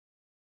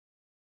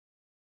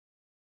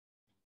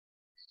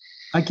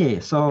Okay,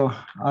 so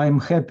I'm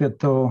happy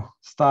to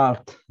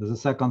start the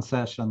second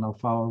session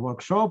of our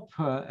workshop.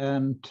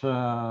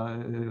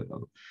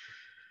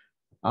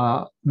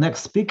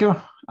 Next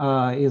speaker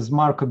is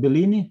Marco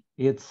Bellini.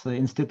 It's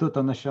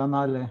Istituto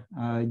Nazionale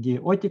di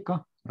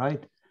Ottica,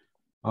 right?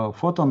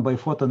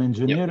 Photon-by-photon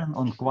engineering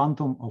on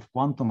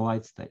quantum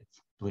light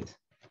states, please.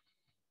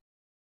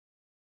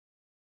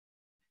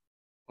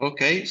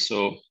 Okay,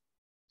 so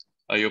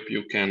I hope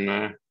you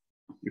can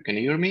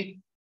hear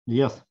me.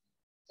 Yes.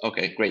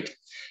 Okay, great.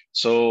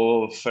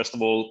 So first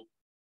of all,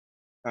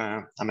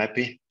 I'm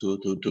happy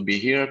to be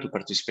here to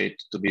participate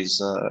to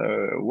this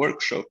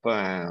workshop,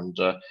 and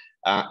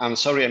I'm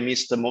sorry I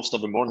missed most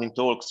of the morning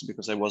talks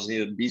because I was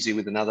busy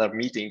with another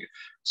meeting.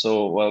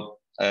 So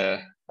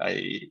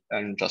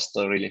I'm just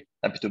really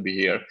happy to be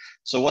here.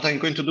 So what I'm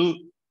going to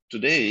do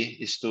today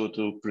is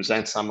to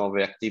present some of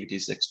the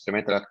activities,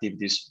 experimental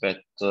activities that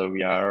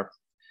we are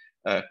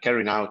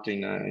carrying out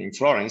in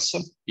Florence,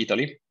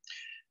 Italy,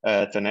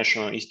 at the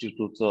National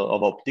Institute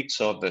of Optics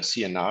of the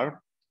CNR.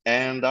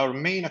 And our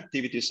main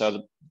activities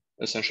are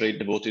essentially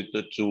devoted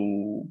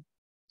to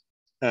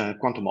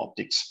quantum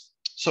optics.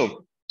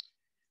 So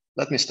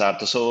let me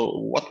start. So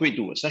what we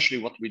do,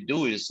 essentially what we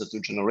do is to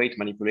generate,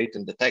 manipulate,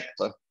 and detect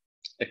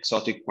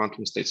exotic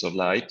quantum states of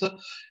light.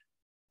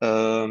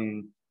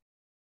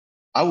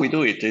 How we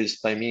do it is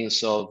by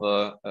means of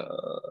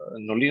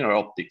nonlinear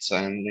optics,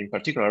 and in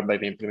particular by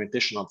the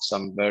implementation of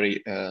some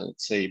very,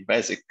 let's say,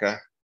 basic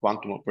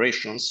quantum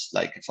operations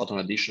like photon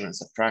addition and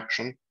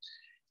subtraction,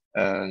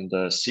 and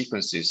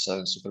sequences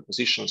and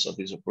superpositions of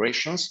these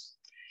operations.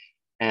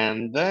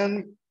 And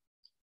then,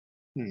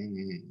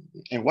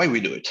 and why we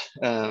do it?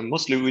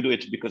 Mostly we do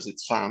it because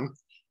it's fun,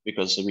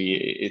 because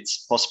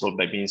it's possible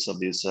by means of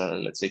these,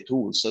 let's say,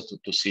 tools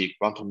to see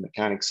quantum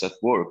mechanics at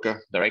work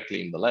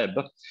directly in the lab,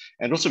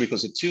 and also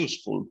because it's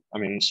useful. I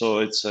mean, so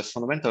it's a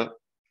fundamental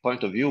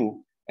point of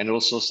view, and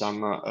also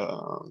some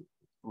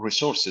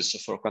resources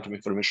for quantum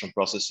information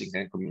processing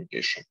and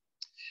communication.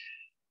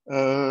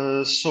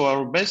 So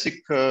our basic,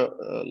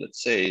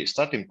 let's say,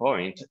 starting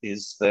point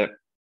is the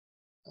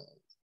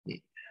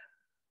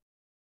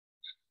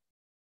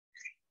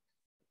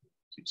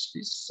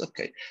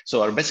okay.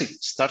 So our basic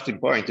starting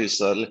point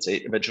is, let's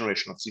say, the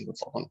generation of single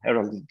photon,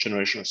 heralded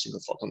generation of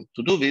single photon.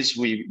 To do this,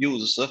 we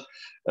use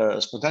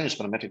spontaneous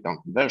parametric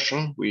down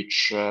conversion,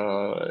 which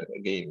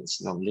again is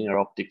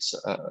nonlinear optics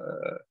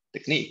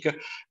technique.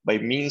 By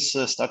means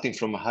starting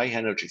from a high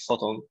energy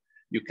photon,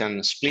 you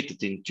can split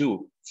it in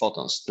two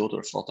photons,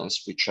 daughter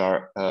photons, which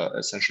are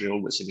essentially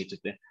always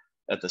emitted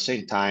at the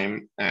same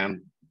time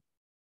and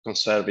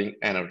conserving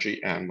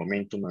energy and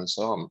momentum and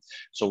so on.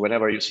 So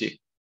whenever you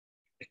see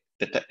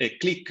a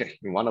click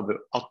in one of the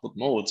output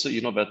modes, you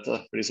know that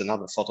there is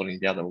another photon in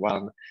the other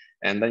one.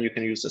 And then you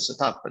can use a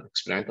setup, an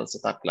experimental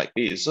setup like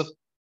this,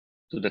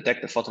 to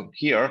detect a photon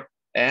here,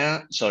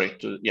 and to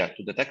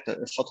detect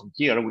a photon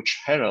here, which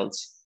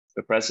heralds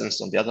the presence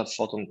of the other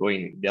photon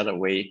going the other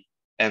way.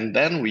 And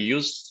then we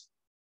use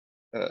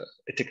a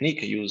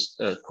technique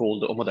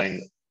called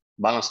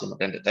balanced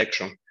homodyne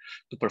detection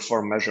to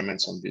perform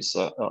measurements on this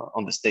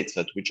on the states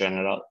that we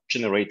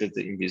generated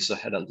in this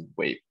heralded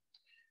way.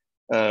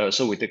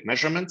 So we take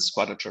measurements,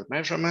 quadrature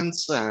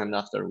measurements, and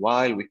after a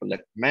while we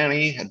collect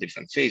many at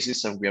different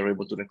phases, and we are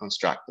able to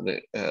reconstruct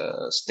the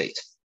state,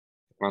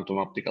 the quantum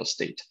optical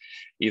state,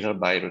 either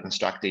by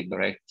reconstructing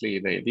directly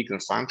the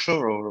Wigner function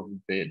or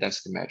the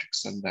density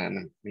matrix, and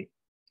then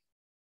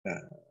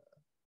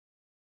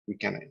we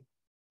can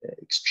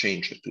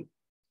exchange the two.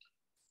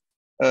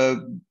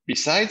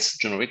 Besides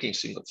generating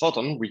single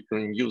photon, we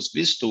can use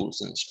these tools,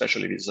 and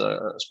especially this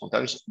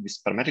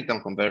parametric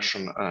down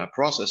conversion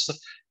process,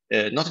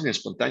 not in a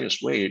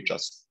spontaneous way,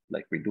 just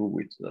like we do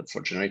with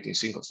for generating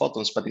single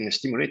photons, but in a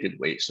stimulated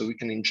way. So we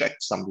can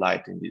inject some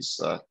light in this,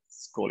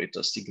 let's call it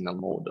a signal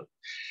mode.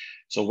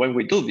 So when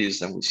we do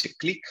this and we see a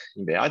click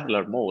in the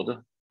idler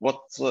mode,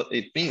 what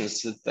it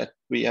means is that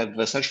we have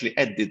essentially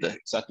added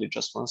exactly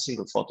just one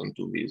single photon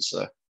to this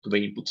to the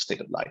input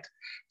state of light.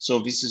 So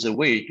this is a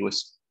way to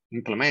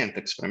implement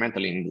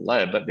experimentally in the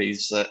lab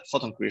this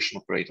photon creation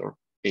operator,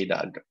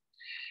 ADAG.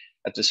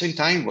 At the same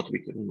time, what we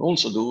can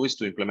also do is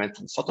to implement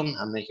the photon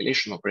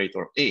annihilation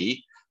operator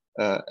A,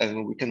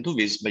 and we can do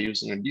this by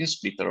using a beam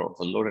splitter of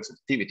a low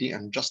reflectivity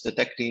and just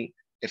detecting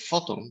a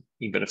photon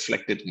in the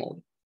reflected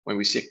mode. When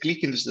we see a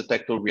click in this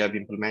detector, we have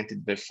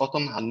implemented the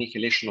photon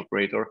annihilation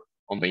operator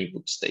on the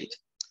input state.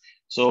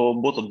 So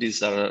both of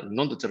these are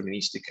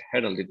non-deterministic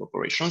heralded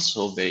operations,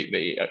 so they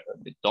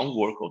don't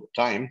work all the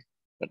time,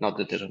 but not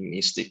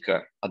deterministic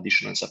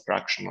addition and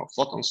subtraction of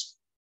photons,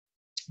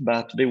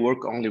 but they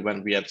work only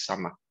when we have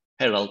some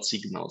herald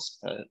signals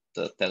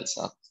that tells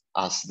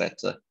us that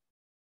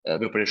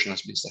the operation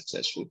has been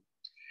successful.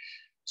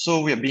 So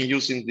we have been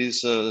using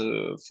this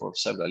for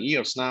several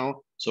years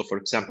now. So for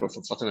example,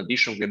 for photon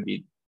addition, we have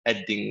been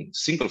adding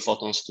single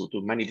photons to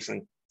many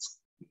different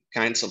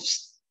kinds of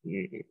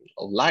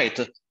light,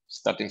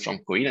 starting from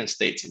coherent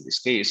states in this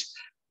case,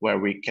 where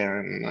we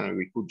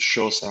could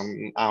show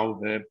somehow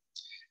the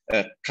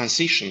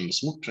transition,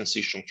 smooth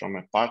transition from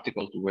a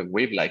particle to a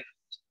wave-like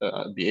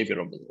behavior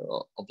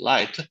of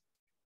light.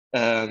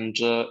 And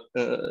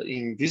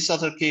in this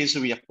other case,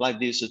 we apply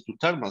this to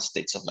thermal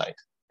states of light.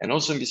 And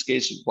also in this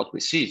case, what we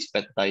see is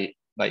that by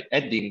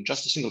adding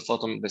just a single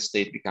photon, the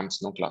state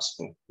becomes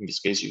non-classical. In this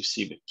case, you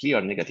see the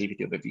clear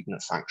negativity of the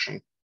Wigner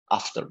function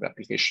after the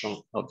application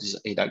of this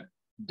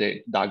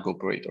the DAG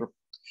operator.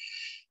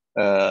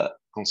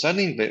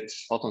 Concerning the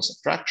photon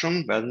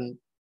subtraction, then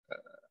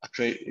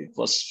actually it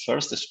was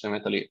first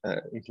experimentally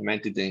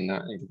implemented in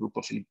the group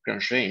of Philippe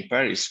Granger in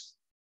Paris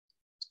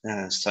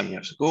some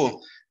years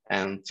ago.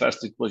 And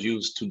first it was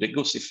used to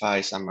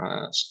degaussify some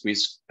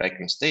squeeze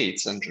vacuum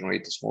states and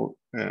generate small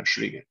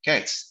Schrödinger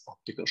cats,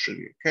 optical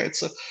Schrödinger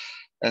cats.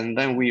 And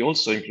then we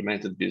also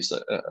implemented this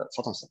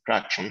photon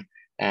subtraction.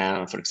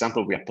 And for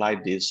example, we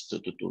applied this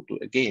to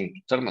again,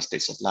 thermal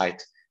states of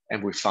light,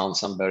 and we found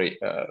some very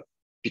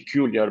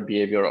peculiar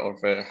behavior of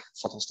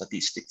photon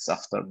statistics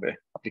after the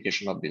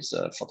application of this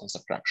photon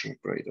subtraction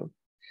operator.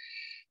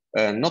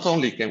 Not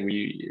only can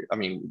we,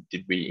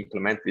 did we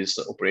implement these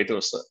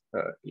operators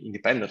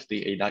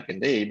independently, A, DAG,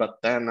 and A, but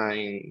then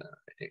in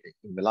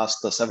the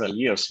last several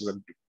years,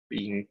 we've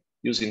been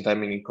using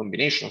them in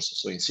combinations,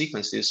 so in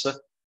sequences,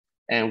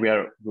 and we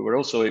were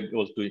also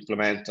able to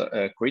implement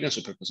coherent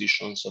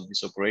superpositions of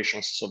these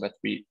operations, so that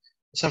we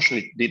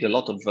essentially did a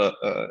lot of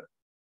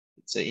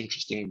let's say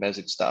interesting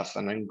basic stuff,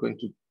 and I'm going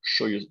to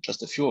show you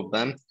just a few of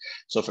them.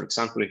 So for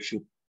example, if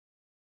you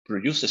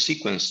produce a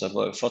sequence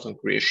of photon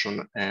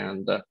creation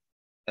and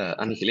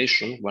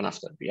annihilation one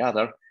after the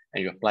other,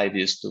 and you apply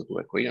this to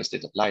a coherent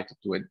state of light,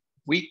 to a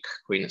weak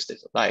coherent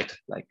state of light,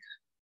 like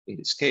in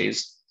this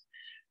case,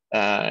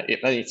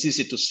 it's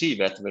easy to see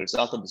that the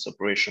result of this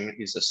operation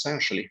is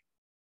essentially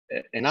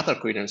another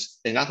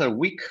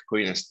weak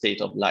coherent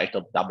state of light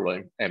of double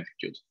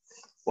amplitude.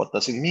 What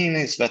does it mean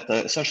is that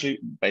essentially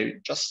by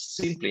just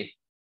simply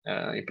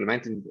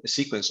implementing a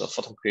sequence of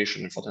photon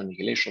creation and photon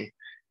annihilation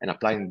and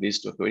applying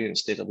this to a coherent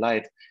state of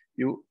light,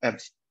 you have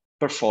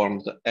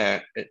performed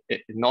a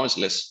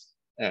noiseless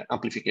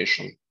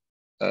amplification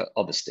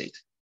of the state.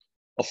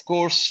 Of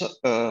course,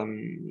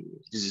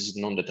 this is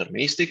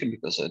non-deterministic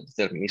because a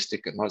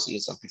deterministic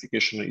noiseless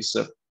amplification is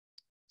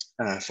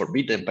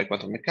forbidden by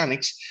quantum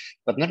mechanics,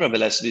 but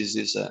nevertheless, this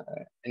is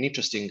an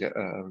interesting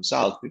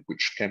result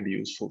which can be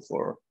useful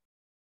for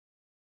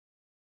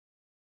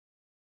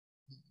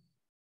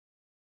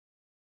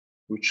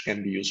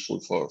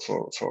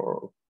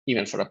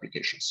even for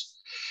applications.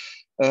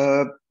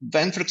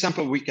 Then, for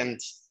example, we can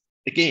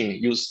again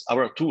use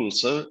our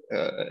tools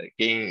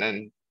again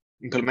and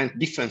implement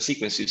different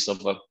sequences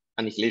of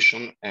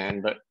annihilation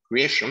and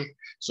creation.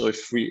 So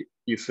if you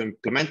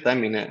implement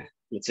them in a,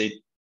 let's say,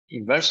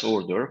 inverse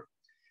order,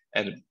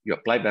 and you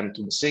apply them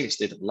to the same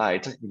state of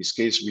light, in this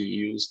case, we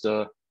used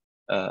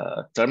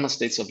thermal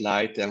states of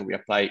light, and we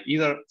apply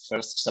either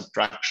first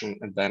subtraction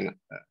and then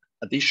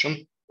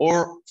addition,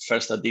 or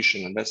first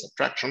addition and then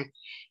subtraction.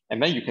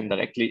 And then you can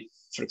directly,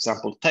 for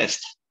example,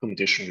 test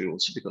commutation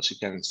rules, because you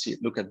can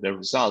look at the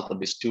result of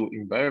these two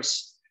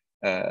inverse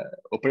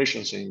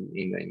operations in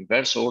the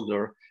inverse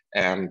order.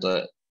 And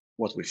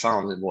what we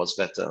found was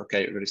that,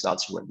 okay, the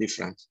results were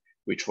different,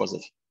 which was a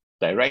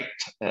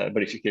direct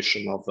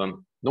verification of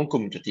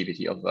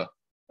non-commutativity of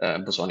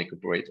bosonic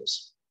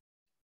operators.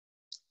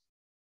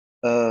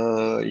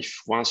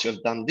 If once you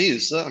have done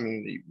this,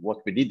 what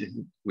we did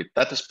with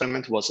that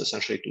experiment was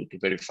essentially to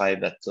verify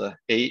that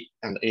A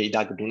and A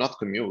DAG do not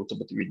commute,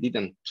 but we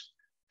didn't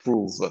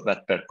prove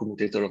that per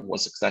commutator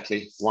was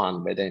exactly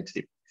one by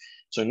identity.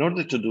 So in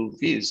order to do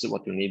this,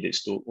 what you need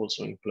is to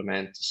also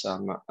implement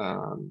some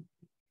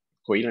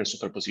coherent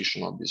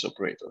superposition of these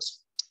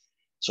operators.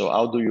 So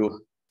how do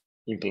you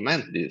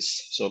implement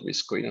this? So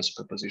this coherent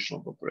superposition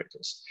of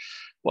operators.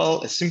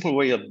 Well, a simple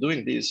way of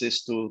doing this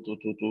is to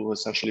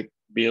essentially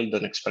build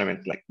an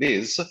experiment like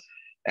this.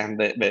 And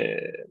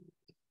the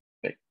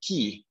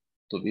key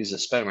to this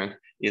experiment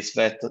is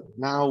that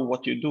now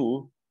what you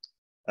do,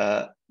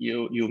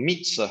 you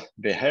mix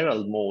the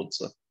Herald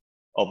modes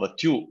of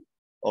two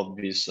of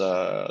these,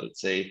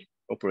 let's say,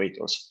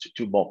 operators,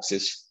 two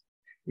boxes.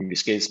 In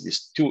this case,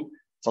 these two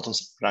photon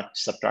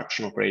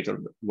subtraction operator,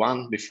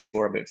 one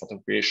before the photon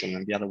creation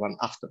and the other one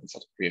after the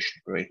photon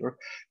creation operator.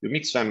 You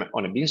mix them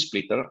on a beam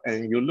splitter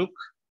and you look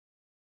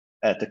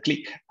at a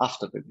click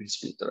after the beam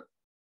splitter.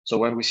 So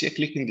when we see a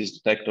click in this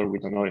detector, we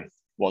don't know if it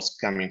was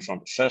coming from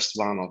the first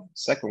one or the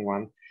second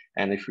one.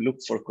 And if we look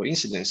for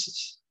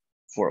coincidences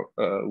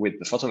with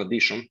the photon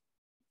addition,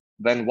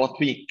 then what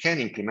we can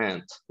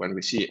implement when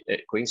we see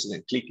a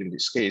coincident click in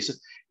this case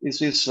is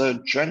this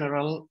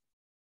general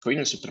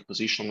coherent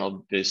superposition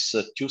of these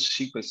two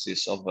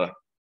sequences of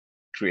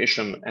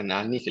creation and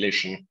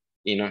annihilation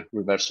in a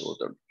reverse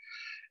order.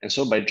 And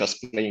so by just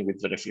playing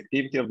with the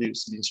reflectivity of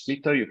this beam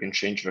splitter, you can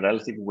change the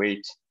relative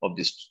weight of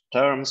these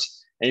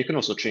terms. And you can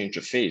also change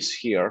the phase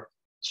here.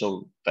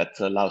 So that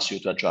allows you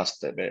to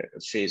adjust the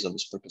phase of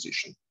this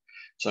superposition.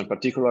 So in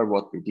particular,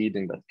 what we did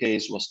in that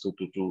case was to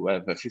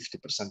have a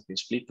 50% beam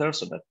splitter,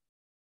 so that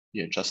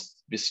you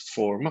adjust this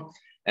form,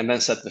 and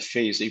then set the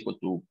phase equal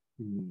to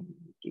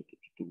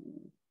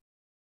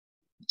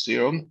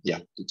 0, yeah,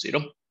 to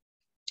 0,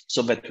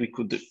 so that we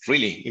could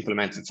really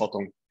implement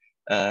the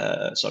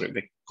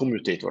the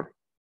commutator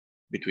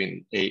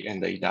between A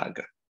and A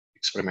DAG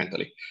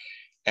experimentally.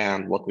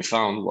 And what we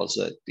found was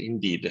that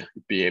indeed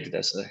it behaved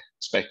as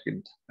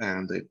expected,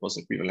 and it was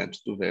equivalent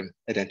to the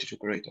identity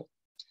operator.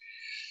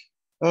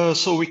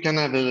 So we can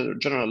have a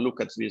general look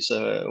at these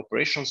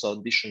operations of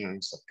addition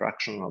and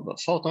subtraction of the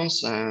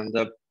photons. And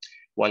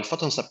while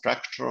photon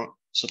subtraction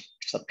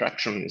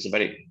is a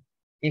very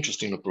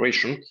interesting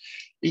operation,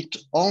 it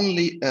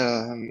only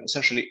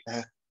essentially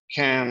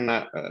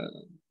can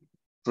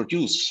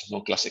produce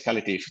no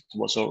classicality if it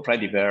was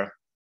already there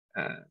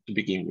to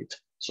begin with.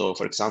 So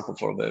for example,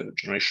 for the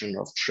generation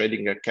of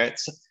Schrödinger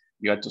cats,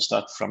 you had to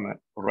start from a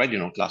already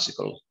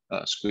non-classical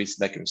squeezed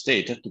vacuum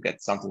state to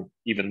get something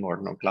even more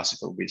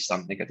non-classical with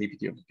some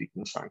negativity of the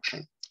Picton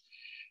function.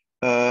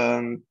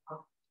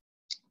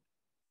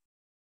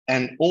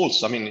 And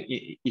also, I mean,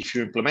 if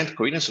you implement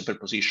coherent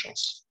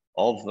superpositions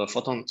of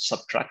photon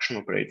subtraction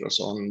operators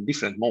on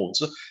different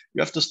modes, you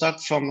have to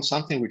start from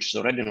something which is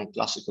already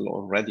non-classical,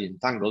 already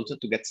entangled,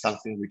 to get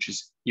something which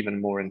is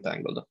even more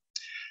entangled.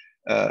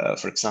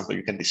 For example,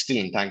 you can distill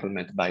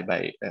entanglement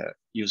by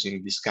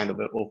using this kind of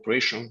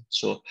operation.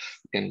 So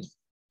you can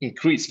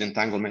increase the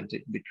entanglement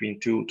between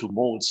two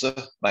modes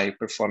by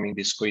performing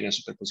this coherent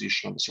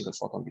superposition of a single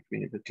photon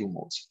between the two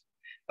modes.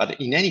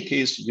 But in any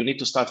case, you need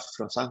to start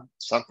from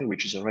something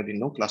which is already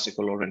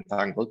non-classical or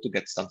entangled to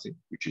get something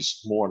which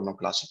is more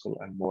non-classical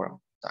and more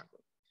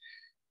entangled.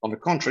 On the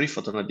contrary,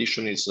 photon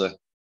addition is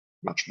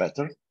much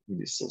better in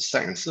this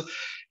sense,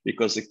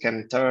 because it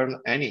can turn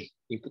any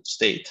input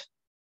state,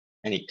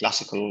 any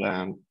classical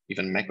and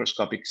even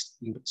macroscopic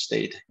input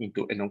state,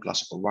 into a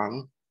non-classical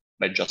one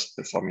by just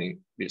performing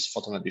this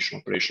photon addition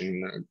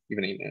operation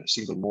even in a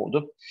single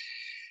mode.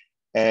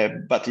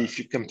 But if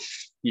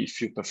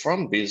you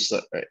perform this,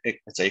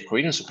 let's say,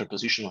 coherent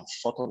superposition of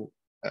photon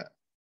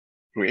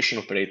creation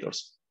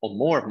operators on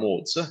more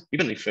modes,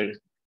 even if you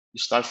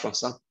start from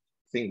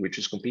something which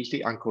is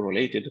completely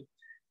uncorrelated,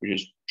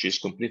 which is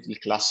completely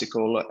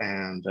classical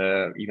and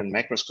even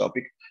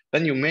macroscopic,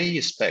 then you may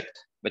expect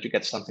that you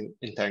get something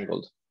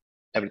entangled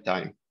every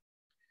time.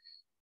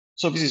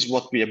 So this is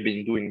what we have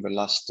been doing the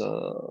last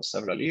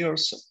several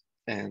years,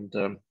 and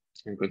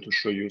I'm going to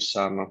show you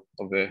some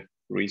of the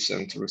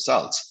recent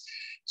results.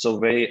 So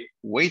the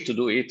way to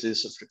do it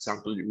is, for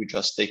example, we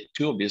just take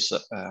two of these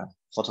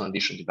photon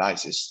addition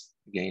devices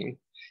again,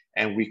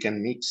 and we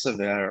can mix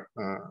their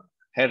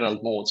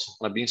herald modes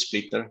on a beam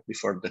splitter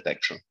before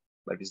detection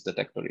by this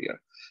detector here.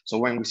 So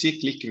when we see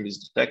clicking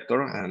this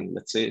detector, and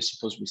let's say,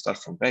 suppose we start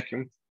from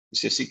vacuum, we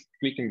see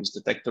clicking this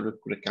detector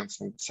could come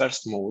from the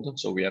first mode.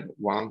 So we have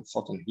one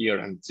photon here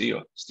and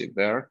 0 still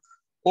there,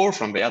 or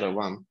from the other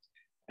one.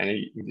 And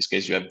in this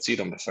case, you have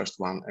 0 on the first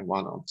one and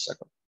 1 on the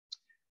second.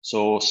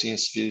 So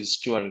since these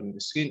two are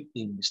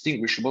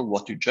indistinguishable,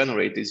 what you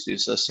generate is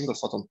this single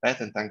photon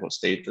path entangled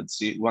state at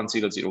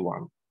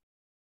 1001.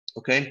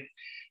 Okay,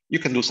 you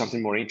can do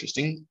something more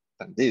interesting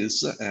than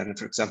this. And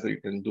for example, you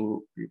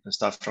can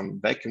start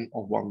from vacuum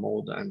of one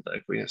mode and a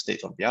coherent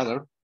state of the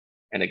other.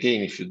 And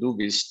again, if you do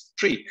this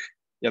trick,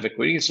 you have a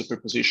coherent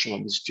superposition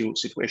of these two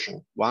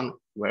situations. One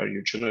where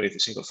you generate a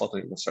single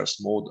photon in the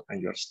first mode and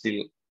you're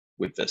still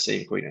with the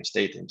same coherent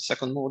state in the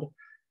second mode.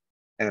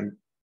 And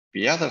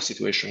the other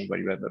situation where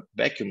you have a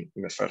vacuum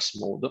in the first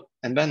mode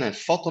and then a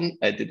photon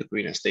added the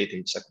coherent state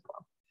in the second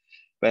one.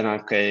 Then,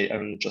 okay,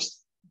 I'm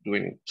just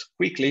doing it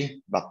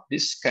quickly, but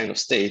this kind of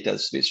state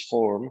has this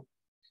form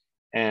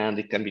and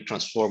it can be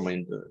transformed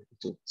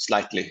into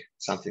slightly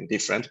something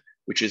different,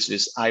 which is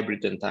this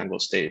hybrid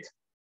entangled state.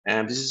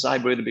 And this is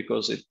hybrid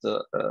because it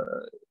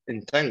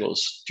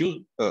entangles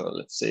two,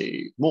 let's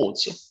say,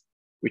 modes,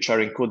 which are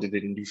encoded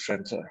in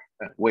different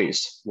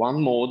ways.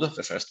 One mode,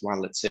 the first one,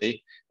 let's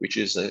say, which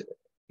is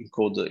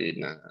encoded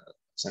in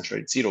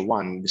essentially 0,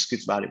 1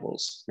 discrete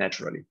variables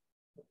naturally,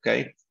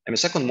 okay? And the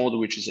second mode,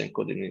 which is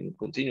encoded in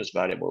continuous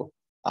variable,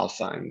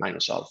 alpha and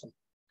minus alpha.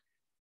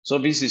 So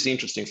this is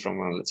interesting from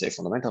a, let's say,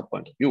 fundamental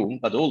point of view,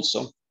 but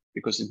also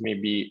because it may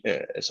be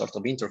a sort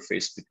of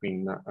interface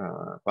between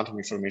quantum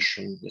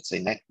information, let's say,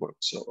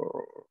 networks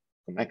or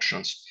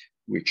connections,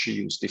 which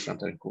use different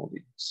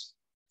encodings.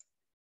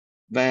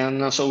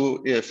 Then,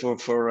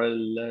 for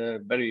a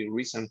very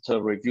recent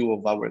review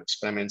of our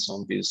experiments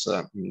on this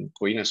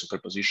coherent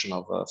superposition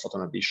of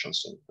photon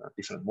additions in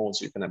different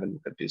modes, you can have a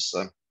look at this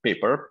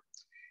paper.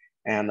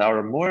 And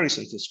our more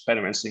recent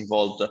experiments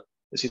involved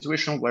a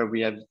situation where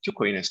we have two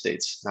coherent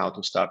states now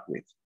to start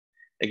with.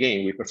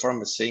 Again, we perform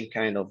the same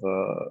kind of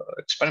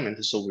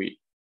experiment. So we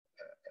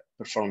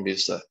perform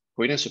this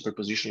coherent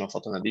superposition of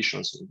photon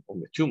additions on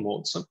the two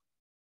modes.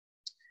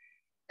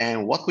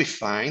 And what we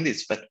find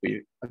is that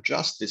we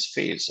adjust this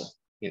phase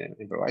in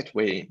the right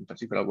way, in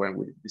particular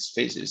when this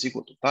phase is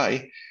equal to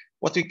pi,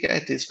 what we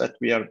get is that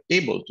we are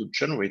able to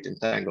generate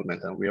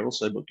entanglement, and we are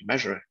also able to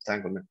measure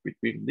entanglement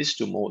between these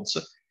two modes,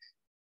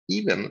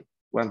 even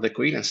when the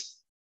coherent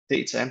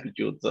state's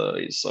amplitude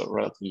is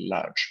relatively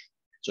large.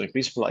 So in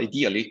principle,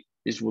 ideally,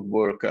 this would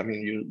work. I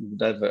mean, you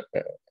would have a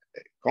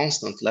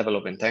constant level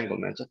of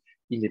entanglement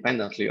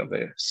independently of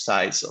the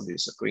size of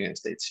these coordinate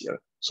states here.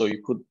 So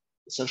you could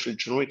essentially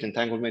generate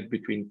entanglement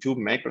between two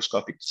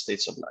macroscopic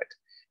states of light.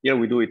 Here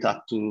we do it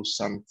up to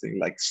something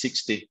like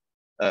 60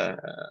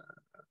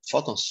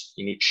 photons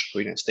in each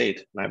coordinate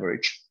state on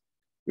average,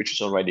 which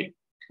is already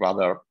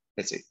rather,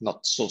 let's say,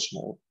 not so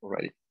small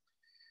already.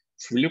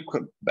 If we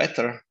look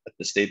better at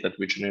the state that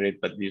we generate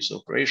by this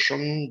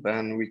operation,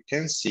 then we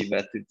can see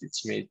that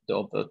it's made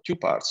of two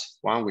parts,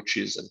 one which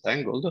is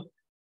entangled,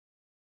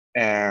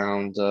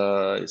 and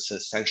it's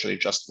essentially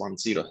just 1,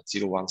 0,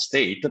 0, 1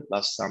 state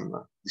plus some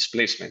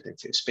displacement in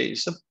phase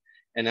space,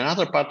 and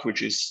another part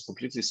which is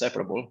completely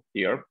separable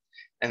here,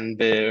 and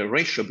the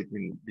ratio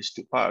between these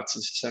two parts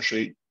is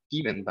essentially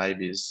given by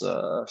this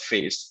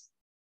phase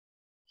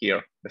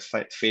here,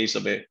 the phase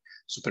of a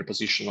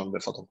superposition of the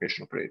photon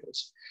creation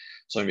operators.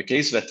 So in the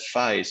case that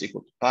phi is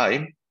equal to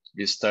pi,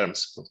 these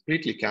terms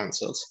completely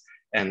cancels,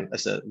 and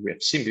as we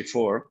have seen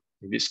before,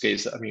 in this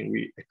case, I mean,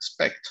 we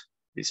expect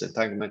this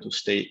entanglement to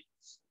stay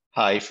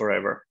high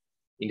forever,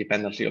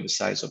 independently of the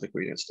size of the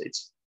coordinate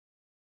states.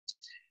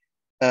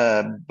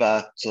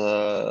 But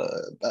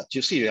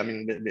you see, I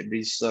mean,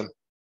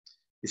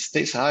 it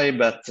stays high,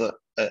 but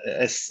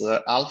as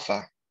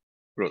alpha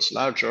grows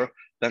larger,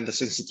 then the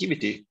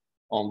sensitivity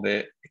on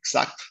the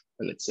exact,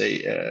 let's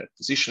say,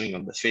 positioning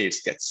of the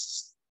phase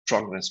gets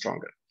stronger and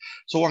stronger.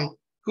 So one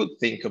could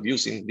think of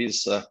using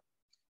this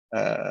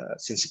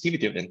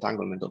sensitivity of the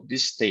entanglement of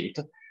this state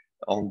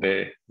on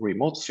the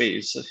remote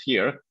phase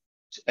here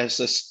as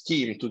a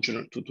scheme to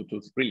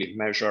really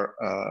measure,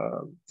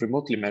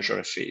 remotely measure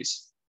a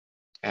phase.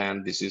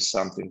 And this is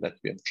something that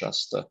we have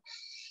just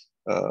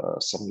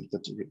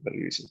submitted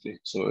very recently.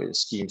 So a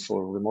scheme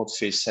for remote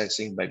phase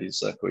sensing by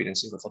this coherent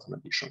single photon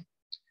addition.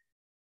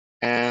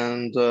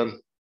 And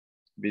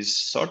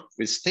these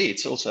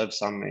states also have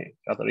some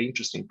other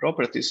interesting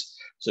properties.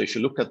 So if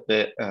you look at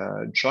the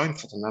joint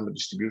photon number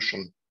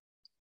distribution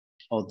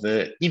of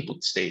the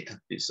input state,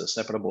 these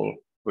separable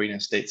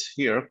coherent states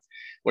here,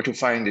 what you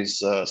find is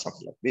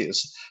something like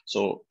this.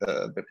 So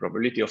the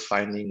probability of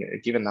finding a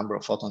given number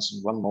of photons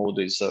in one mode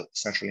is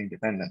essentially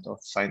independent of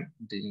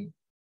finding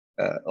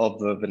of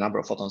the number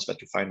of photons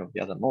that you find of the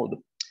other mode.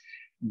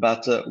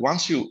 But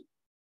once you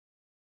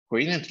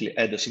coherently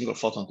add a single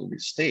photon to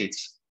these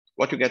states,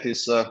 what you get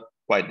is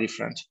quite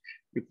different.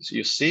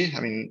 You see, I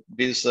mean,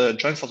 this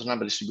joint photon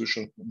number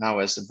distribution now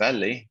has a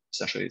valley,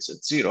 essentially it's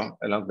at 0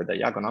 along the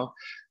diagonal,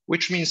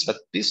 which means that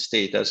this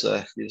state has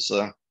this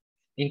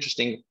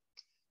interesting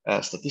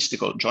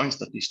joint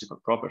statistical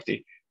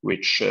property,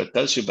 which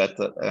tells you that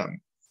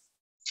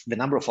the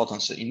number of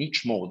photons in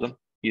each mode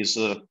is,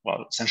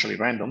 well, essentially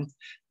random,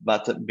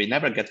 but they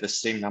never get the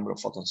same number of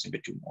photons in the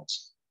two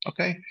modes,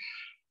 okay?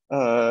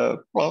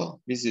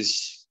 Well, this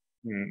is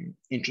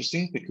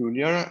interesting,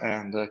 peculiar,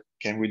 and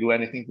can we do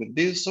anything with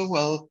this? So,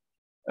 well,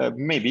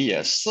 maybe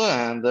yes.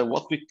 And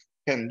what we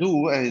can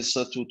do is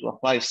to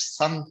apply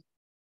some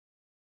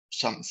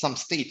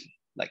state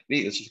like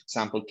this, for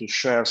example, to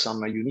share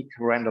some unique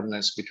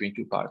randomness between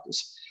two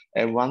parties.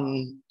 And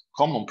one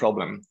common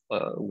problem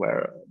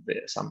where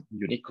some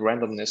unique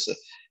randomness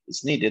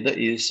is needed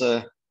is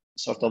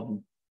sort of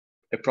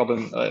a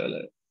problem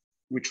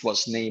which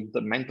was named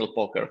the mental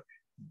poker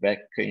back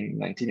in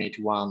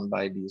 1981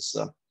 by this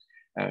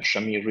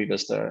Shamir,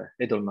 Rivest,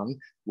 Edelman,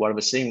 who are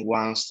the same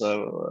ones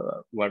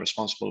who are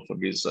responsible for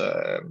this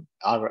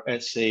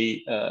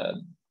RSA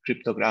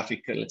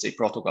cryptographic, let's say,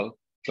 protocol,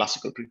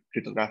 classical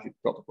cryptographic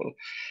protocol.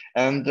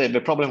 And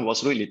the problem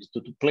was really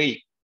to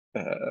play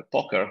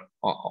poker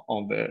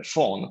on the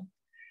phone,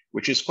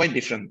 which is quite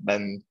different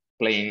than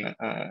playing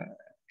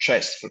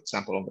chess, for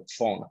example, on the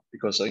phone,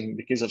 because in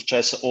the case of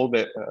chess, all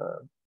the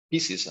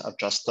pieces are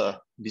just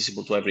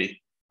visible to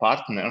every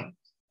partner.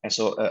 And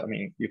so, I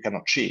mean, you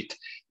cannot cheat.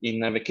 In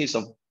the case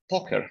of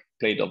poker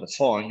played on the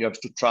phone, you have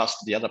to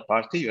trust the other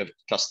party, you have to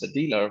trust the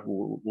dealer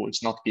who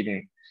is not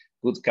giving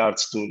good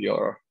cards to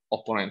your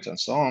opponent and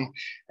so on.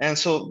 And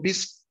so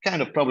this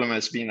kind of problem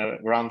has been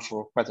around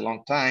for quite a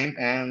long time.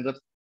 And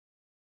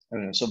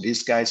so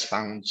these guys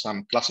found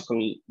some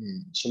classical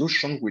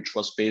solution, which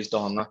was based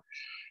on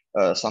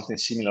something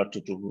similar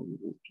to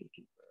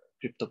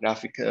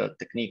cryptographic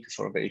technique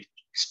for the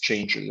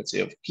exchange, let's say,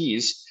 of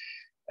keys,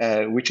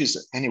 which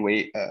is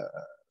anyway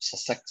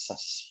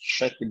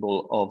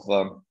susceptible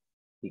of,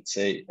 let's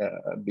say,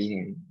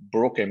 being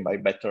broken by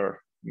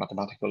better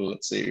mathematical,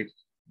 let's say,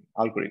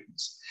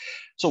 algorithms.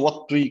 So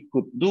what we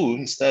could do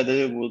instead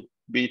would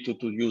be to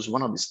use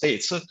one of the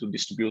states to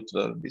distribute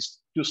these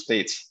two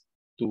states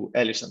to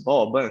Alice and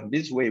Bob. And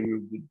this way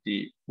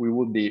we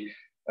would be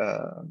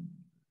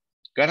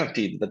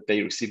guaranteed that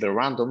they receive a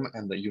random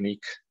and a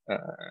unique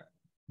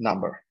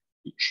number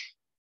each.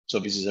 So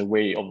this is a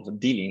way of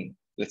dealing,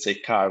 let's say,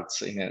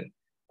 cards in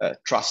a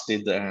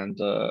trusted and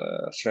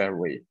fair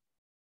way.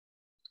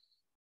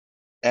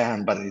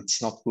 But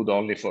it's not good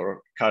only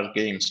for card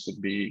games,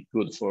 could be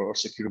good for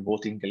secure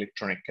voting,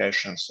 electronic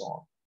cash, and so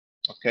on.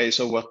 Okay,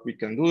 so what we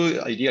can do,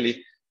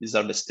 ideally, these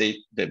are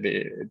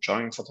the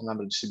joint photon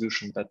number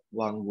distribution that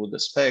one would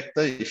expect.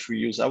 If we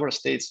use our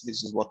states,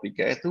 this is what we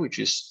get, which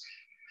is,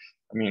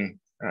 I mean,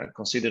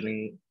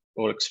 considering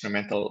all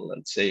experimental,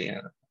 let's say,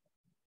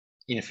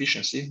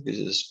 inefficiency, this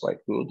is quite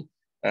good.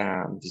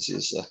 This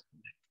is a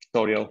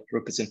pictorial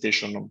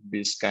representation of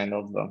this kind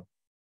of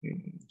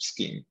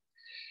scheme.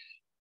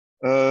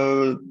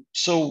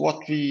 So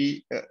what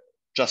we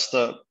just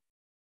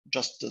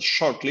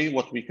shortly,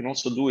 what we can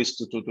also do is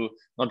to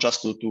not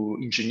just to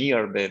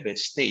engineer the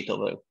state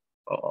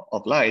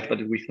of light, but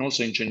we can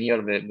also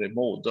engineer the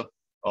mode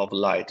of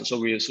light. So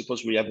we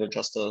suppose we have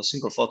just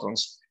single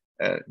photons.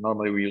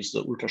 Normally we use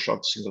the ultra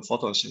short single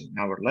photons in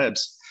our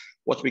labs.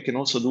 What we can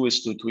also do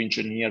is to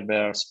engineer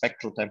their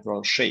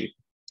spectral-temporal shape.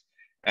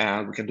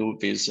 And we can do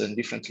this in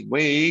different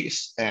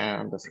ways.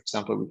 And for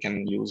example, we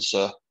can use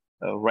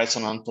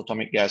resonant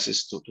atomic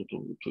gases to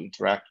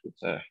interact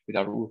with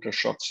our ultra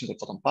short single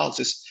photon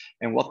pulses.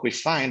 And what we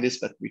find is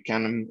that we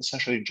can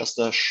essentially just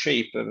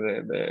shape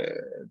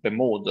the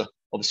mode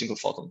of a single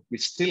photon. We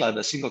still have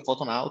a single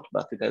photon out,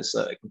 but it has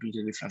a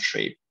completely different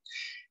shape.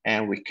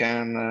 And we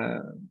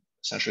can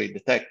essentially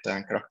detect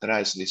and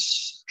characterize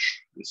this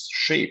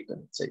shape,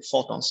 say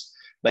photons,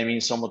 by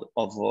means of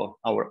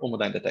our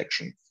homodyne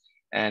detection.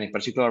 And in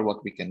particular,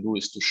 what we can do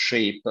is to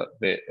shape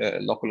the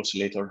local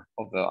oscillator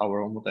of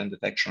our homodyne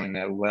detection in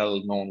a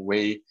well-known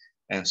way.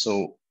 And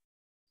so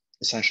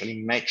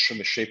essentially match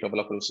the shape of a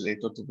local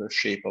oscillator to the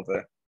shape of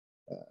a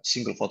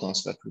single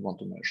photons that we want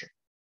to measure.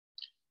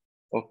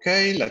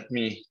 Okay, let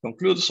me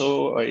conclude.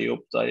 So I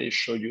hope I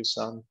showed you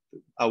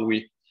how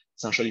we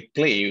essentially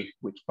play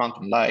with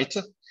quantum light.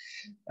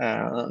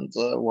 And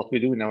what we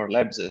do in our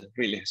labs is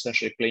really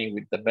essentially playing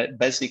with the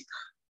basic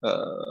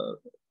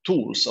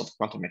tools of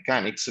quantum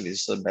mechanics,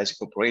 these basic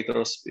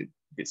operators, with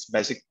these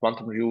basic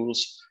quantum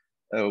rules,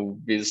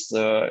 with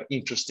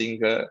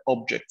interesting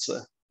objects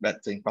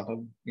that in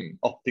quantum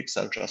optics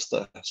are just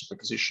a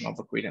superposition of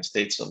equidistant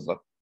states of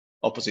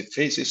opposite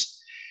phases.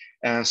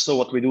 And so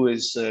what we do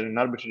is an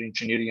arbitrary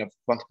engineering of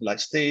quantum light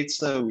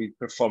states. We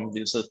perform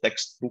these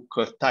textbook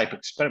type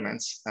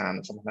experiments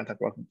and fundamental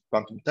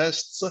quantum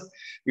tests.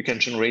 We can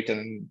generate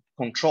and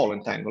control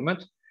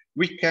entanglement.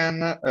 We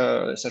can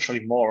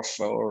essentially morph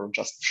or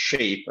just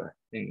shape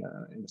in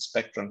the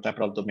spectrum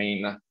temporal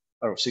domain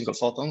of single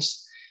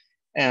photons.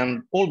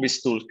 And all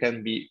these tools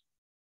can be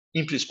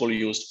in principle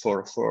used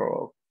for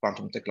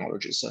quantum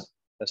technologies.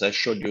 As I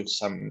showed you,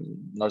 some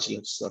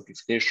noiseless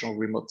amplification,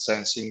 remote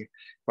sensing,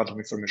 quantum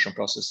information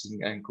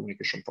processing, and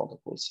communication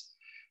protocols.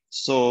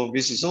 So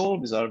this is all.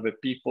 These are the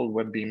people who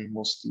have been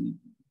most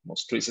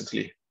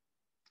recently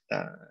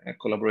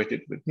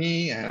collaborated with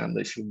me. And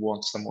if you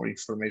want some more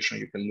information,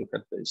 you can look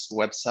at this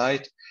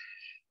website.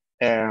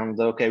 And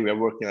okay, we are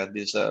working at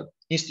this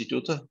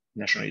institute,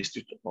 National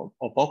Institute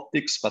of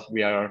Optics, but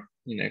we are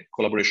in a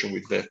collaboration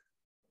with the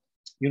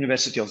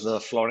University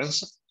of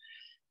Florence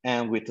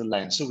and with the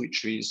LENS,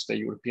 which is the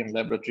European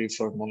Laboratory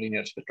for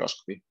Nonlinear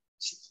Spectroscopy,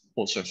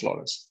 also in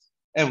Florence.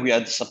 And we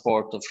had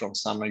support from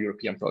some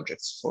European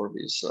projects for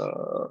these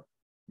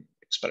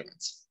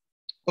experiments.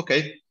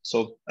 Okay,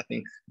 so I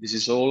think this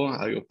is all.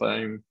 I hope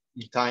I'm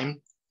in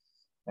time.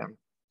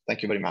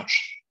 Thank you very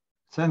much.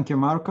 Thank you,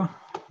 Marco,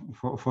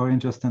 for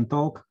interesting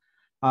talk.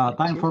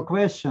 Time for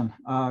question.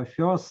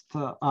 First,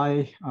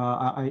 I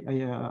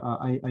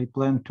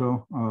plan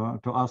to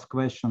ask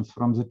questions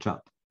from the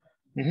chat.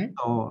 Mm-hmm.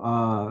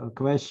 So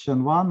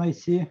question one, I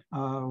see,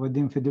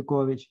 Vadim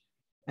Fedukovich,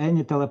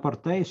 any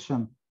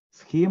teleportation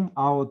scheme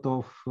out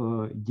of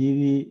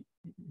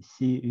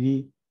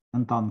DV-CV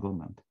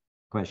entanglement?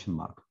 Question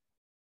mark.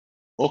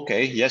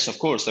 Okay, yes, of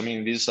course. I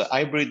mean, this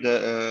hybrid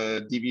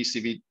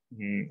DV-CV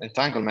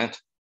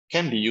entanglement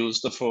can be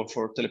used for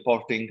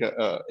teleporting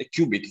a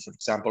qubit, for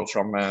example,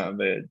 from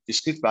the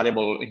discrete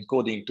variable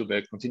encoding to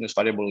the continuous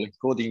variable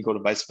encoding or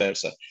vice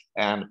versa.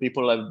 And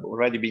people have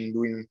already been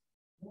doing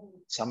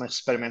some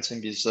experiments in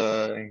this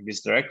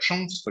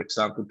direction. For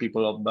example,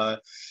 people of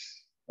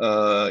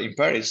in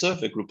Paris,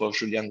 the group of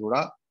Julien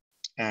Gourat.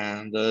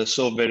 And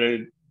so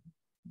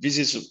this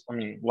is, I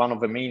mean, one of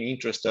the main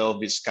interests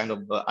of this kind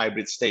of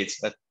hybrid states,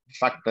 that the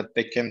fact that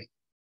they can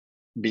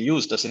be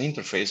used as an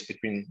interface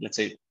between, let's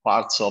say,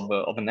 parts of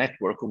a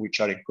network which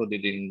are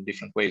encoded in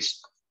different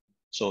ways.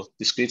 So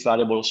discrete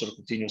variables or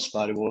continuous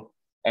variable,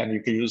 and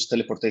you can use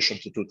teleportation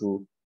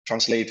to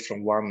translate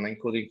from one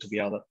encoding to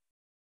the other.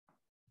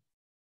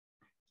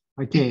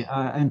 Okay,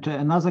 and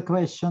another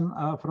question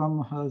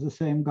from the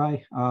same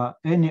guy.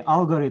 Any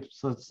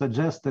algorithms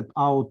suggested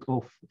out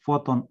of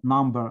photon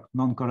number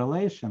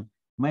non-correlation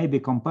may be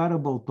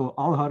comparable to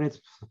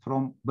algorithms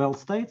from Bell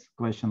states?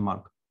 Question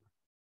mark.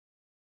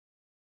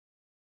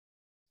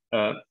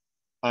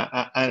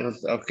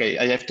 Okay,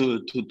 I have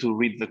to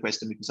read the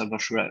question because I'm not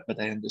sure that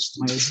I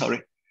understood. Maybe.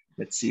 Sorry.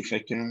 Let's see if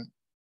I can.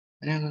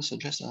 Any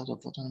suggest out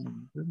of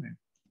photon?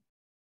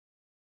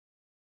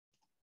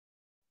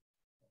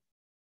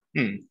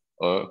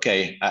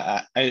 Okay,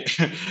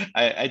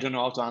 I don't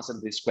know how to answer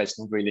this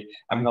question, really.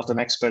 I'm not an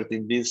expert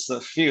in this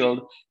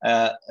field.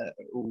 I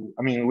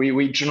mean,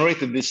 we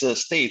generated these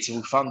states, and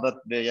we found that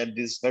they had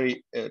these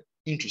very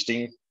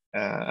interesting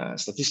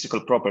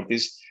statistical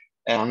properties.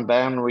 And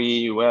then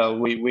we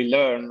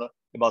learned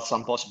about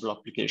some possible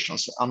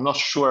applications. I'm not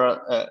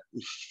sure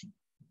if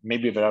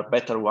maybe there are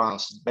better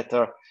ones,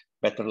 better,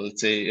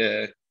 let's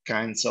say,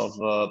 kinds of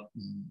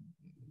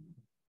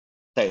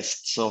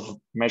tests of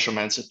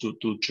measurements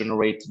to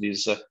generate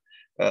these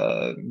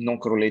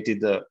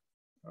non-correlated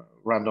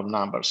random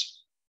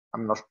numbers.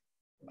 I'm not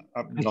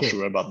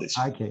sure about this.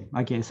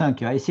 Okay,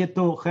 thank you. I see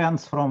two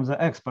hands from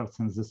the experts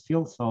in this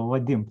field. So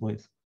Vadim,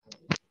 please.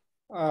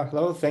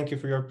 Hello, thank you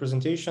for your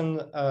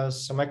presentation.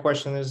 So my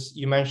question is,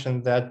 you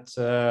mentioned that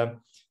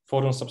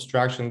photon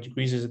subtraction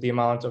decreases the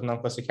amount of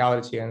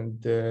non-classicality and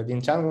the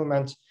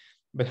entanglement,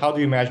 but how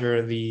do you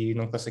measure the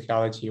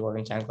non-classicality or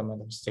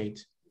entanglement of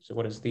state? So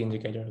what is the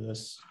indicator of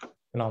this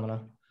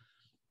phenomena?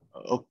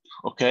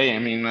 Okay, I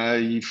mean,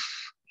 if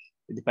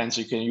it depends,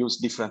 you can use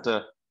different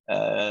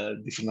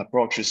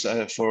approaches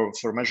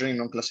for measuring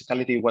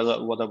non-classicality.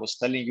 What I was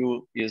telling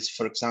you is,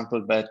 for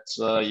example, that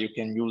you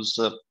can use,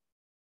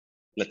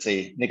 let's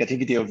say,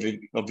 negativity of the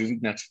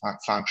Wigner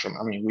function.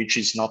 I mean, which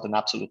is not an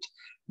absolute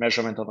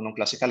measurement of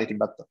non-classicality,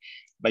 but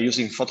by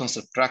using photon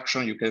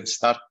subtraction, you can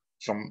start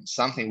from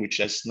something which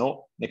has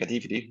no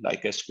negativity,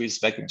 like a squeezed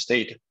vacuum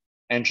state,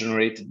 and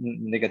generate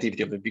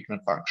negativity of the Wigner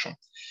function.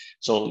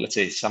 So let's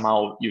say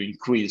somehow you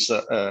increase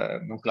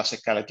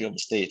non-classicality of the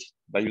state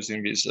by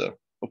using this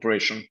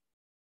operation.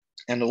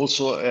 And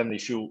also,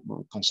 if you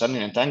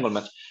concerning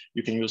entanglement,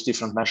 you can use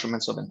different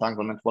measurements of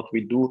entanglement. What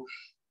we do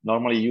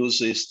normally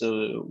use is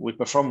we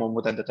perform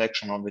one-mode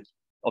detection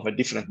of a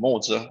different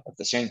modes at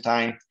the same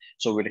time.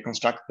 So we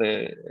reconstruct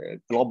the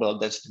global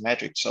density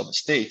matrix of the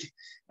state,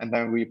 and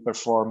then we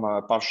perform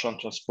a partial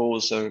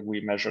transpose.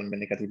 We measure the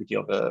negativity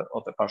of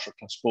a partial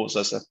transpose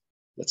as a,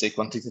 let's say,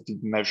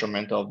 quantitative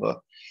measurement of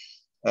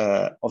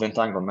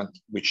entanglement,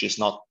 which is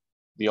not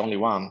the only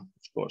one,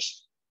 of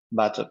course.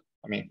 But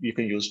I mean, you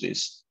can use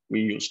this.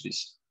 We use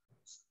this.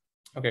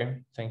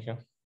 Okay, thank you.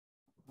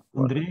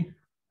 Andrei?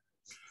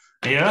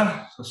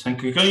 Yeah,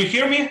 thank you. Can you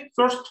hear me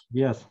first?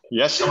 Yes.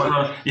 Yes.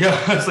 Yeah,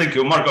 thank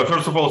you, Marco.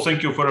 First of all,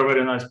 thank you for a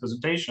very nice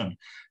presentation.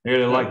 I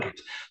really like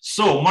it.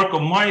 So, Marco,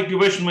 my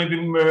question may be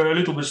a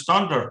little bit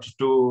standard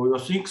to your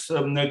things.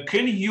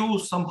 Can you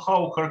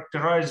somehow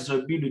characterize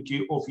the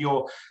ability of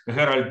your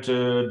Herald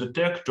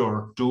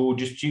detector to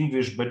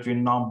distinguish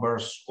between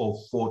numbers of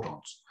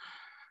photons?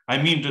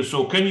 I mean,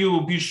 so can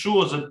you be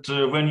sure that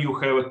when you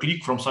have a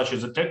click from such a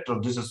detector,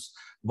 this is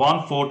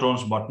 1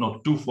 photons, but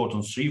not 2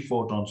 photons, 3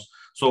 photons?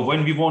 So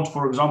when we want,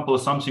 for example,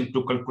 something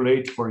to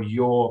calculate for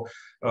your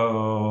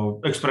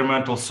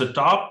experimental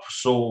setup,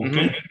 so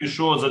can you be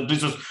sure that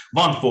this is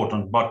 1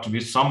 photon, but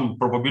with some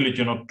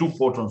probability not 2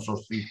 photons or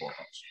 3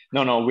 photons?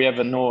 No, we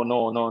have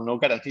no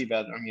guarantee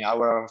that. I mean,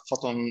 our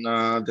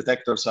photon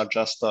detectors are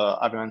just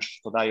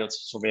avalanche photodiodes,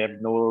 so we have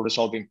no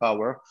resolving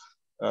power,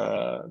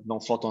 no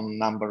photon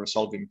number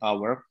resolving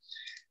power,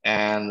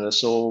 and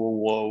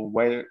so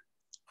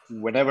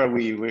whenever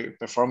we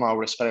perform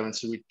our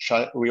experiments,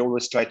 we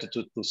always try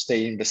to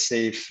stay in the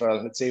safe,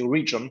 let's say,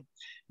 region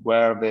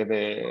where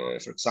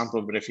for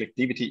example, the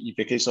reflectivity, in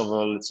the case of,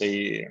 let's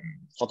say,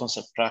 photon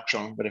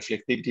subtraction, the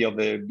reflectivity of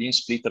the beam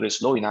splitter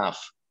is low enough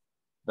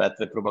that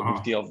the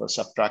probability of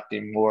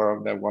subtracting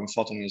more than 1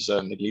 photon is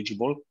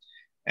negligible.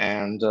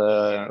 And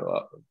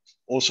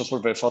also for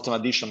the photon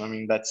addition, I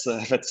mean, that's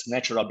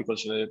natural,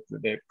 because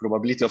the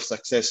probability of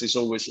success is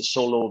always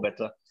so low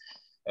that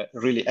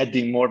really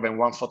adding more than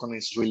 1 photon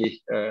is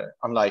really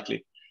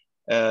unlikely.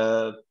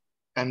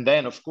 And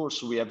then, of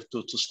course, we have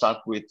to start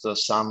with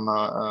some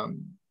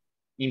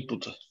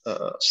input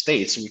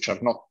states which are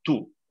not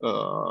too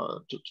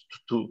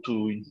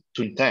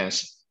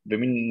intense. The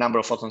mean number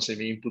of photons in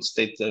the input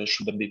state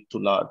shouldn't be too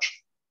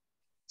large.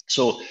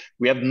 So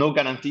we have no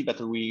guarantee that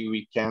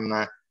we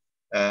can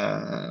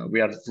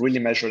we are really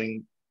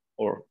measuring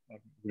or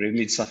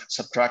really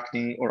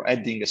subtracting or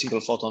adding a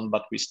single photon,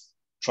 but we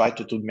try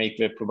to make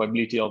the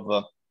probability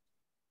of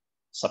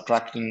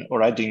subtracting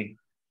or adding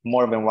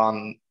more than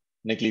 1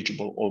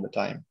 negligible all the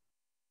time.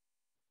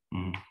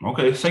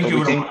 Okay, thank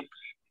you very much.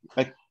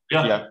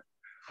 Yeah.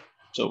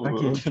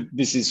 So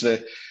this is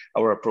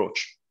our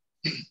approach.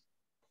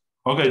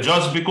 Okay,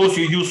 just because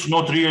you use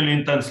not really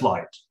intense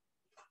light.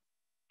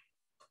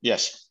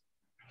 Yes.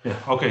 Yeah.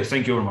 Okay,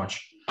 thank you very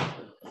much.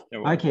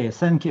 Okay,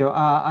 thank you.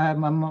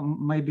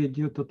 Maybe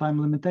due to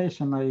time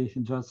limitation, I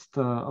just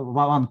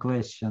one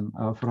question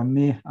from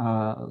me.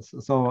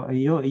 So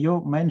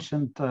you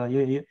mentioned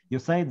you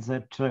said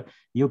that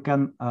you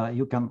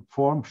can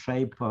form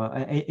shape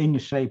any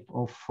shape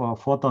of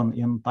photon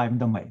in time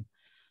domain.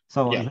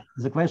 So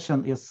the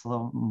question is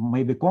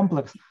maybe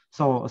complex.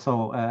 So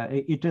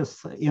it is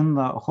in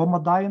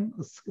homodyne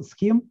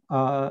scheme,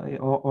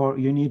 or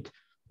you need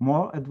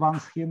more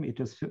advanced scheme? It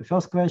is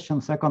first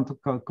question. Second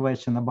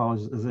question about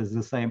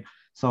the same.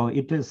 So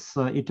it is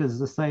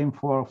the same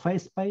for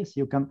phase space.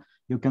 You can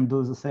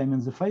do the same in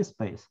the phase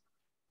space.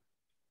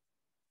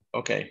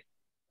 Okay.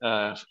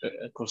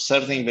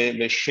 Concerning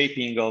the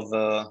shaping of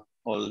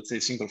let's say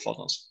single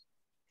photons.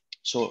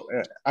 So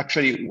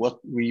actually, what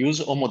we use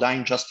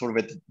homodyne just for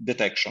the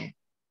detection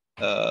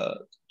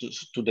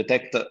to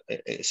detect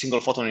a single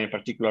photon in a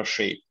particular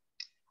shape.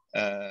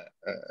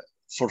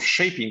 For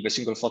shaping the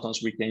single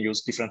photons, we can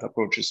use different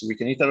approaches. We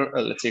can either,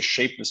 let's say,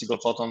 shape the single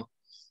photon.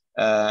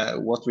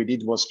 What we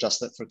did was just,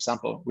 for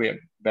example,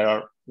 there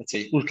are, let's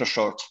say, ultra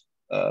short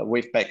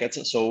wave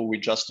packets. So we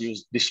just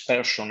use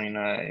dispersion in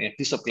a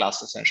piece of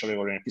glass, essentially,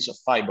 or in a piece of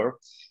fiber.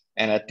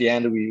 And at the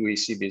end, we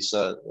see this,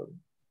 let's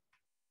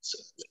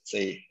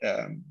say,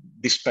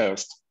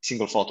 dispersed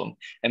single photon.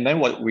 And then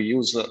what we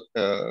use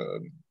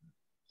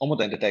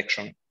homodyne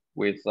detection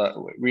with,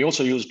 we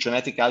also use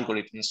genetic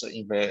algorithms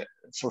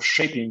for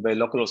shaping the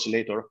local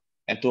oscillator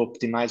and to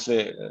optimize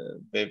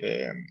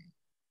the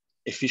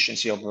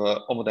efficiency of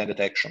homodyne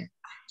detection.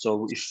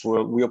 So if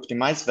we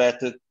optimize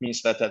that, it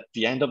means that at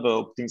the end of the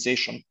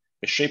optimization,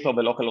 the shape of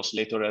the local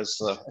oscillator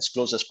is as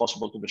close as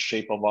possible to the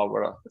shape of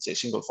our, let's say,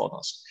 single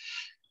photons.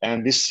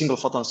 And these single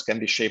photons can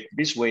be shaped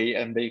this way,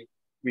 and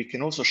we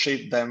can also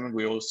shape them.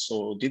 We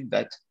also did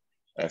that.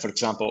 For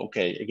example,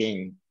 okay,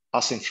 again,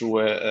 passing through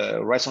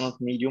a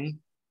resonant medium,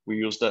 we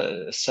used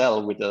a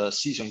cell with a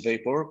cesium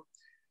vapor,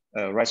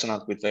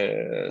 resonant with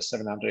the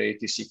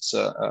 786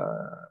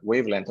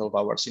 wavelength of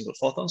our single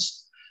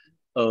photons.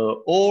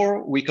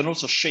 Or we can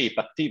also shape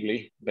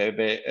actively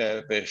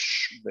the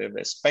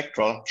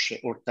spectral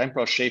or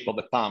temporal shape of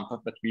the pump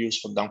that we use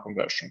for down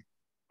conversion.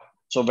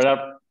 So there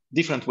are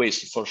different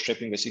ways for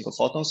shaping the single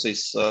photons.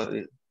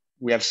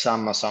 We have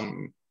some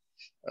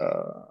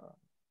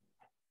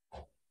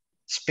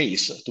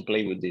space to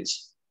play with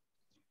this.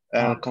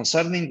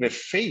 Concerning the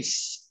phase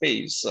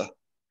space,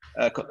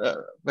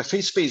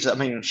 I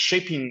mean,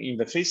 shaping in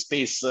the phase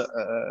space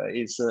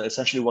is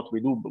essentially what we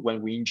do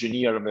when we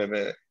engineer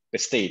the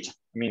state.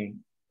 I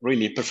mean,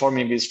 really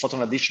performing this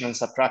photon addition and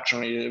subtraction,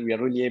 we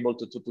are really able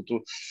to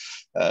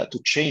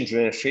change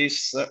the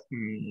phase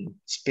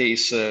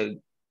space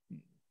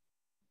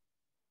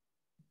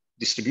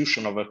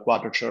distribution of the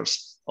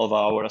quadratures of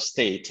our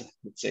state,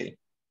 let's say.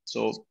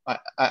 So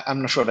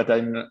I'm not sure that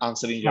I'm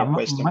answering your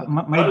question.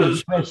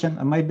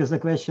 Maybe the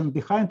question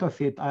behind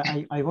of it,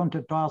 I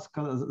wanted to ask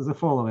the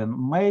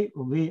following. May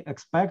we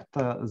expect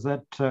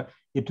that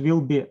it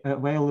will be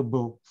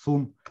available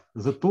soon,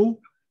 the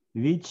tool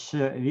with which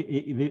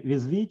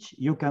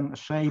you can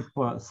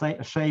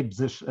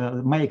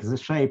make the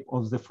shape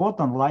of the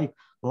photon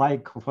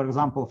like for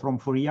example, from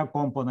Fourier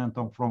component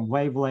or from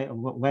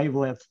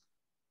wavelets?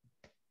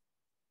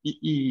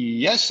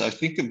 Yes, I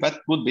think that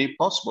would be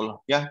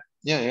possible. Yeah.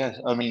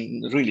 I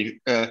mean,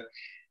 really,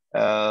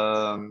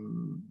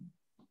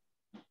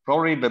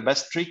 probably the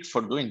best trick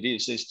for doing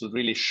this is to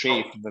really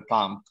shape the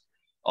pump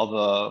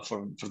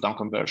for down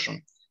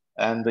conversion,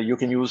 and you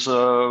can use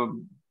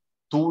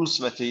tools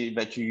that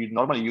you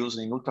normally use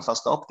in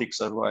ultrafast optics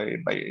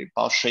by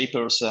pulse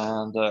shapers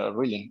and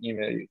really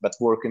that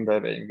work in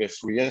the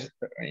Fourier,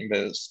 in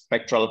the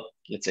spectral.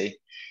 Let's say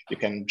you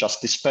can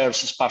just disperse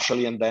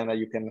spatially, and then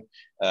you can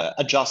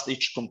adjust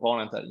each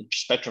component,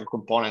 each spectral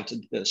component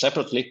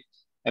separately,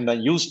 and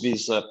then use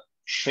this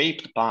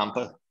shaped pump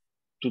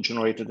to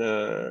generate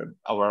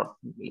our,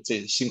 let's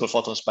say, single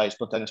photons by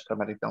spontaneous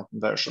chromatic down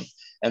conversion.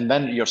 And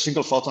then your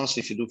single photons,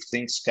 if you do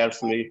things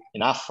carefully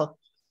enough,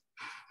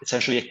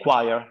 essentially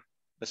acquire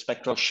the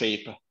spectral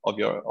shape of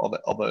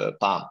a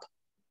pump.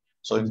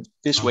 So in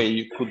this way,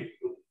 you could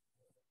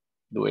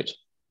do it.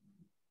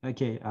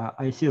 Okay,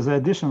 I see the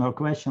additional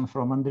question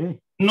from Andrei.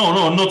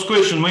 No, not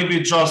question, maybe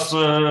just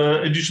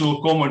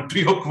additional comment to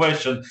your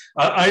question.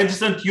 I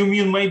understand you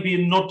mean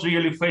maybe not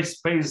really phase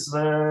space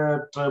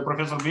that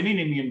Professor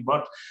Bellini mean,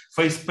 but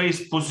phase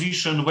space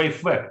position wave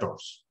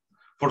vectors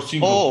for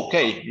single. Oh,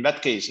 okay, in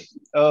that case.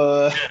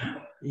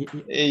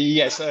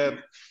 Yes,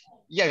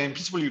 yeah, in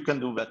principle, you can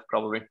do that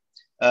probably.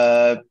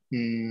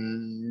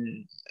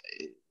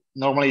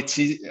 Normally it's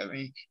easy. I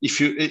mean,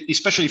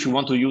 especially if you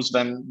want to use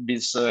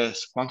these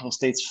quantum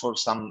states for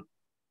some,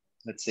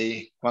 let's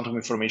say, quantum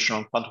information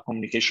or quantum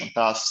communication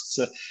tasks,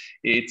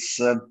 it's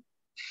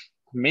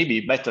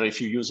maybe better if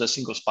you use a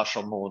single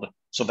spatial mode,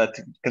 so that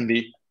it can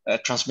be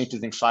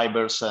transmitted in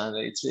fibers and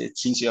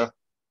it's easier.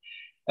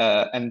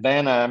 And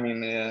then, I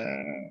mean,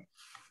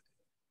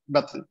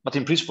 but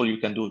in principle, you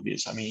can do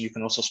this. I mean, you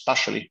can also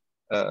spatially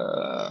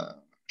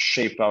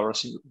shape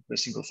the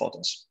single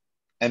photons.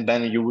 And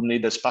then you would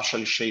need a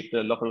spatially shaped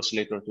local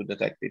oscillator to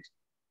detect it.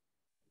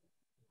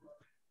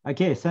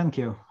 Okay, thank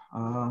you.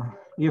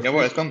 You're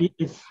welcome.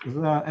 Is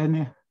there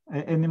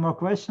any more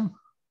questions?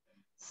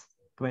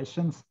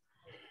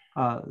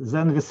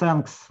 Then we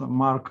thanks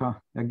Marco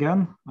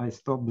again. I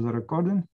stop the recording.